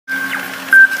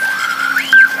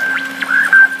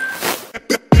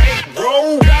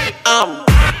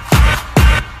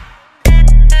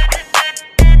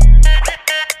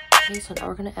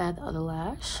gonna add the other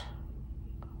lash.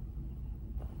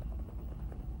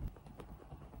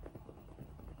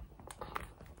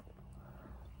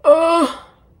 Oh,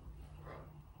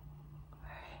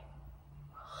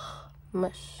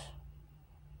 mush.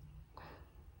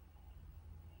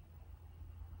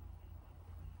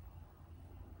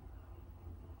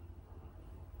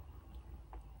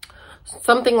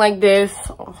 Something like this.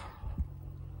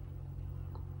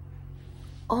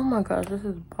 Oh my gosh, this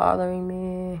is bothering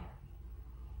me.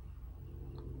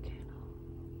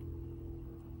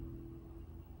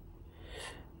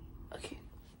 Okay.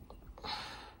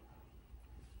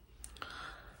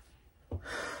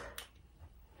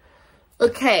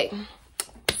 Okay.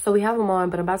 So we have them on,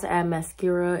 but I'm about to add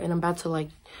mascara and I'm about to like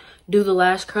do the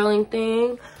lash curling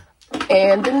thing.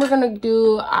 And then we're gonna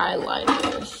do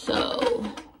eyeliner.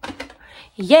 So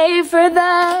yay for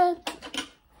that.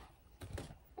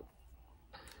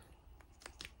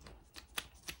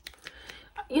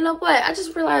 You know what? I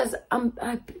just realized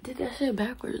I did that shit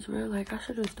backwards, bro. Like I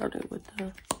should have started with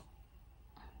the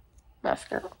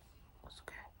mascara. It's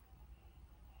okay.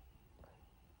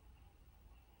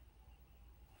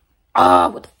 Ah,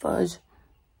 what the fudge.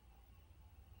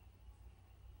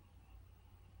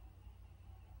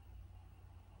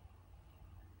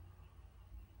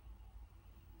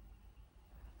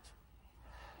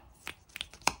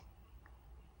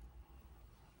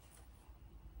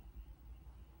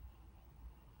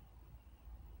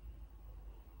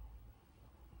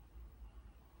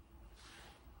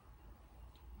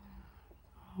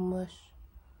 Mush.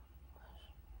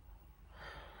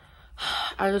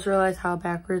 I just realized how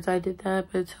backwards I did that,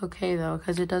 but it's okay though,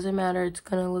 because it doesn't matter. It's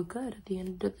gonna look good at the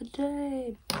end of the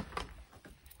day.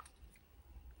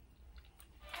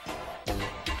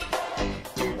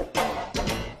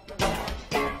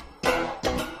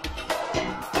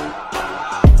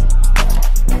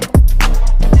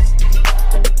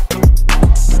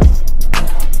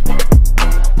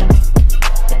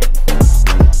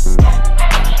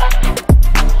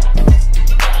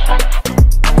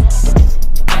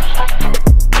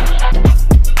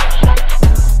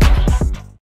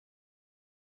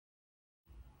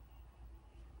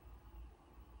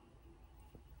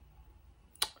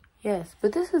 Yes,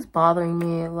 but this is bothering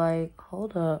me. Like,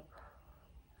 hold up.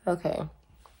 Okay.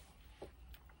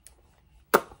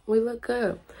 We look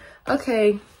good.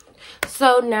 Okay.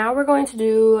 So now we're going to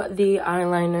do the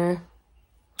eyeliner.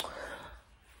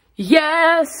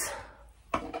 Yes!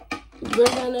 We're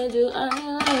gonna do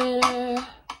eyeliner.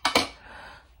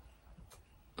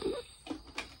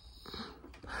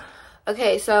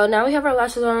 Okay, so now we have our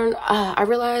lashes on. I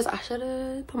realized I should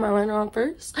have put my liner on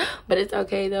first, but it's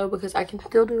okay though because I can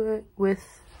still do it with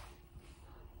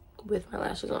my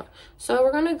lashes on. So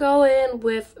we're gonna go in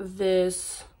with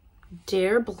this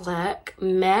Dare Black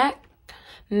MAC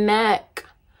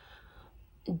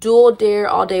Dual Dare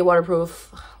All Day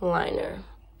Waterproof Liner.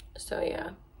 So yeah,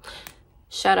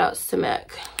 shout outs to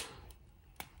MAC.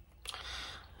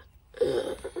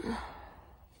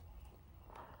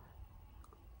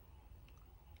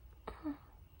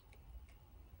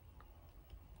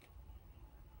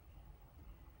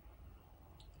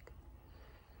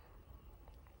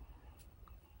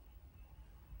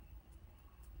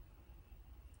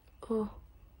 Oh.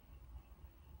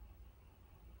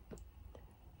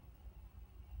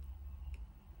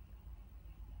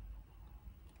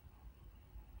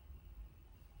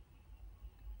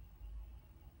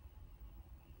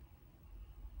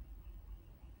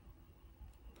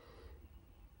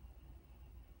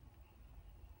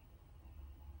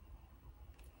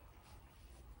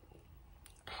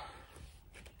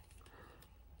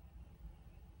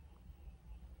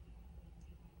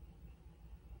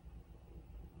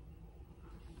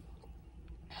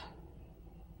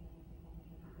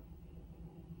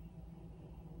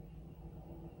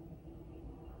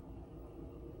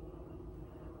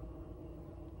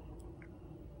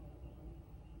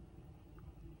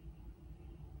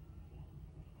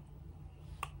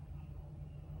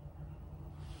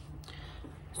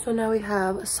 So now we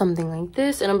have something like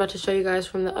this, and I'm about to show you guys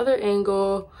from the other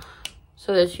angle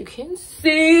so that you can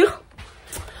see.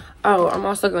 Oh, I'm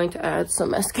also going to add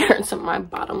some mascara into my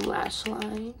bottom lash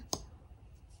line.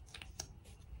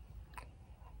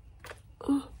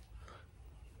 Ooh.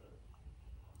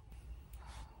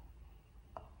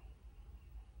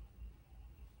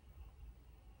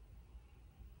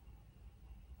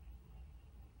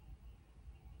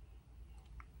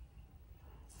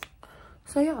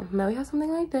 So yeah, now we have something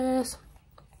like this.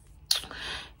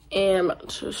 And I'm about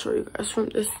to show you guys from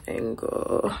this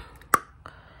angle.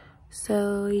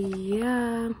 So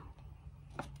yeah,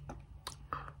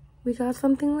 we got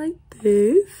something like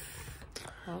this.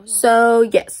 So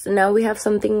yes, now we have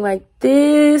something like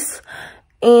this,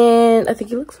 and I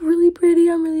think it looks really pretty.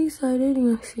 I'm really excited.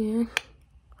 You see it?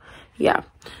 Yeah.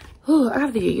 Oh, I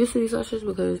have to get used to these lashes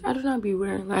because I do not be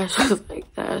wearing lashes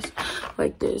like that,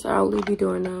 like this. I only be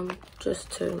doing them just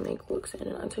to make looks in,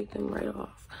 and I take them right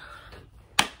off.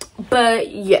 But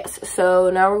yes,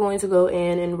 so now we're going to go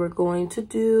in and we're going to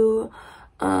do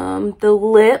the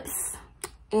lips,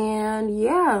 and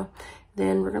yeah,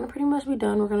 then we're gonna pretty much be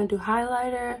done. We're gonna do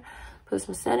highlighter, put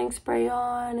some setting spray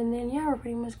on, and then yeah, we're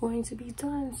pretty much going to be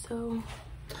done. So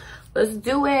let's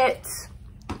do it.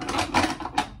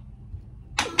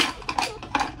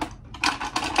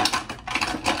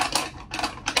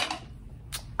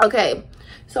 Okay,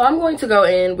 so I'm going to go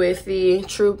in with the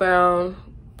True Brown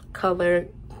color,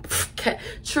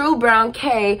 True Brown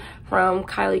K from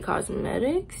Kylie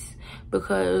Cosmetics,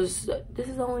 because this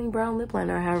is the only brown lip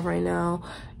liner I have right now,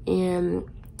 and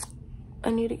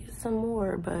I need to get some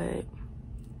more, but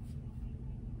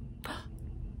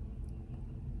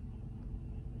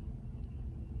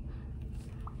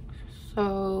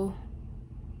so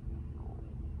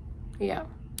yeah,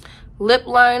 lip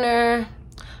liner.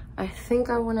 I think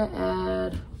I want to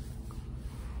add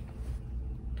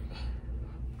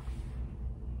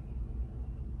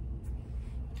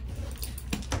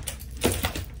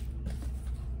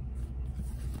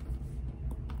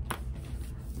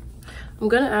I'm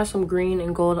gonna add some green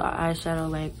and gold eyeshadow,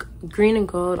 like green and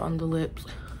gold on the lips,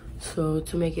 so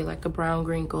to make it like a brown,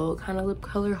 green, gold kind of lip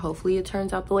color. Hopefully it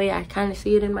turns out the way I kind of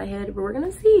see it in my head, but we're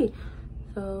gonna see.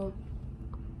 So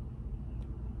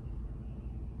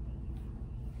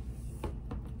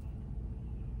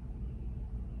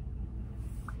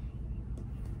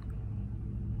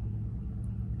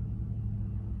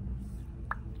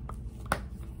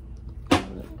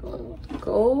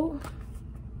gold.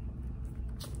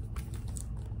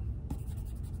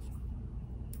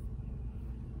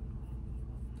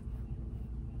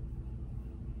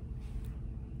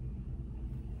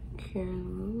 Here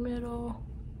in the middle,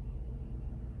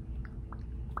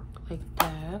 like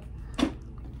that.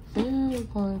 And we're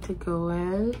going to go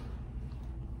in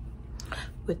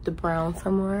with the brown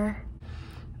somewhere.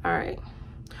 All right,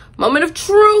 moment of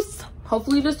truth.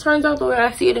 Hopefully this turns out the way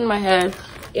I see it in my head.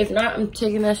 If not, I'm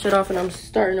taking that shit off and I'm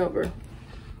starting over.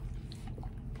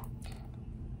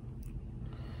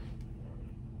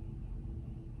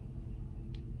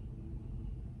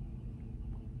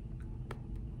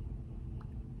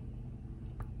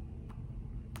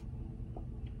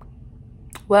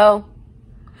 Well,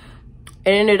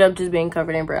 it ended up just being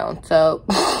covered in brown, so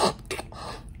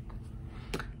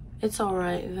it's all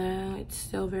right though. It's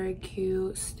still very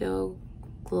cute, still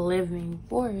living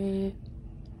for it.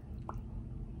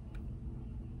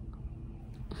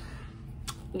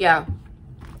 Yeah,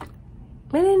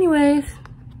 but anyways,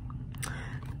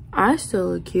 I still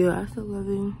look cute. I still love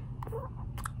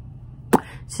it.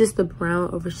 It's just the brown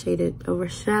overshadowed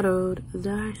the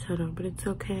eyeshadow, but it's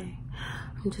okay.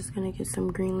 I'm just gonna get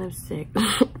some green lipstick.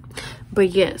 But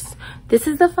yes, this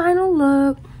is the final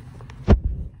look.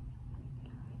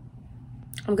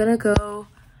 I'm gonna go,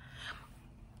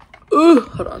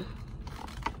 hold on.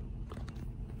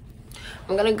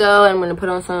 I'm gonna go and I'm gonna put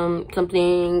on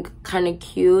something kind of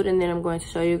cute, and then I'm going to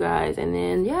show you guys, and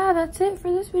then yeah, that's it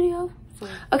for this video.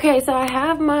 Okay, so I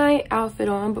have my outfit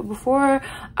on, but before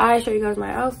I show you guys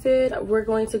my outfit, we're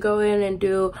going to go in and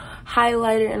do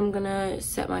highlighter, and I'm gonna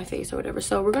set my face or whatever.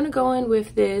 So we're gonna go in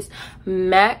with this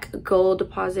MAC Gold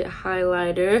Deposit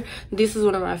highlighter. This is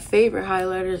one of my favorite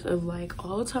highlighters of like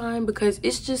all time, because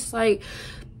it's just like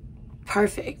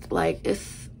perfect. Like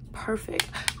it's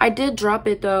perfect. I did drop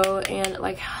it though, and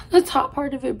like the top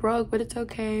part of it broke, but it's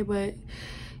okay. But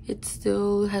it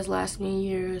still has lasted me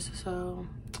years, so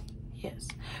yes,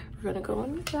 we're gonna go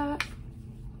in with that.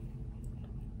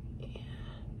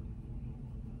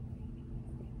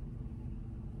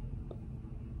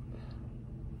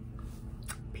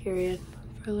 Period.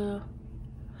 For a little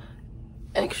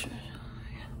extra.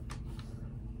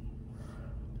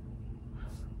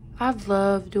 I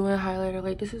love doing highlighter.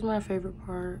 Like, this is my favorite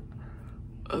part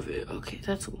of it. Okay,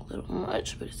 that's a little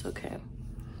much, but it's okay.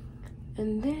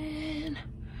 And then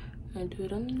I'm gonna do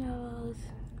it on the nose.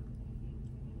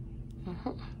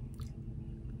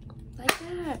 Like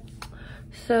that.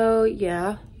 So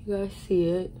yeah, you guys see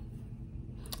it.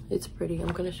 It's pretty. I'm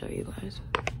gonna show you guys.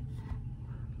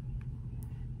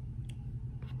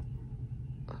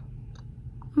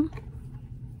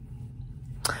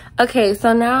 Okay,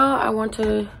 so now I want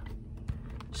to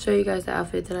show you guys the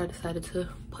outfit that I decided to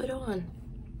put on.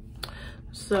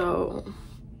 So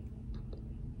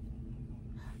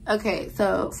okay,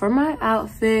 so for my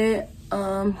outfit,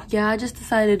 Yeah, I just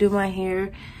decided to do my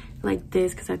hair like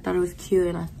this because I thought it was cute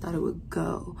and I thought it would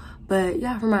go. But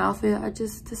yeah, for my outfit, I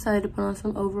just decided to put on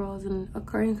some overalls and a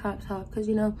curtain top because,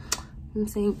 you know, I'm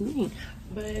saying green.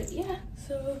 But yeah,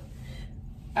 so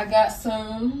I got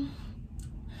some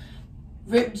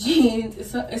ripped jeans.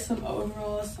 It's some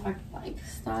overalls, so I can like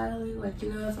style it, like,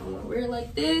 you know, if I want to wear it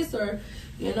like this, or,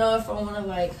 you know, if I want to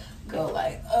like go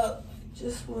like up,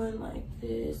 just one like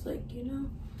this, like, you know,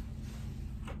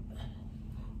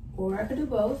 or I could do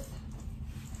both.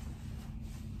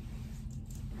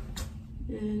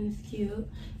 And it's cute.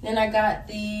 Then I got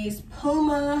these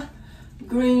Puma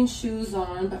green shoes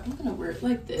on, but I'm gonna wear it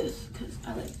like this because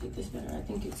I like this better. I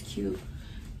think it's cute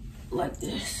like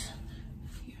this.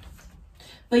 Yeah.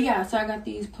 But yeah, so I got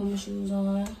these Puma shoes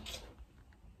on.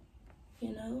 You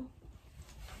know,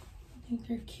 I think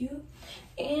they're cute.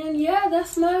 And yeah,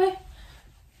 that's my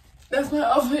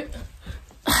outfit.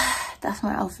 That's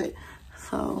my outfit.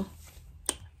 So,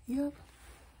 yep.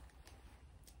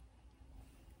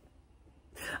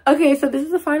 Okay, so this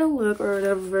is the final look or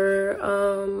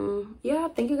whatever. Yeah,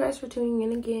 thank you guys for tuning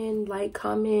in again. Like,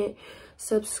 comment,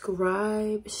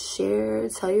 subscribe, share,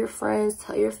 tell your friends,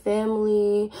 tell your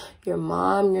family, your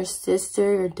mom, your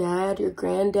sister, your dad, your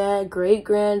granddad, great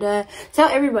granddad, tell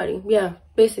everybody. Yeah,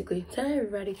 basically tell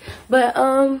everybody. But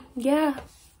yeah,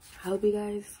 I hope you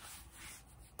guys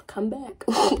come back.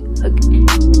 Okay.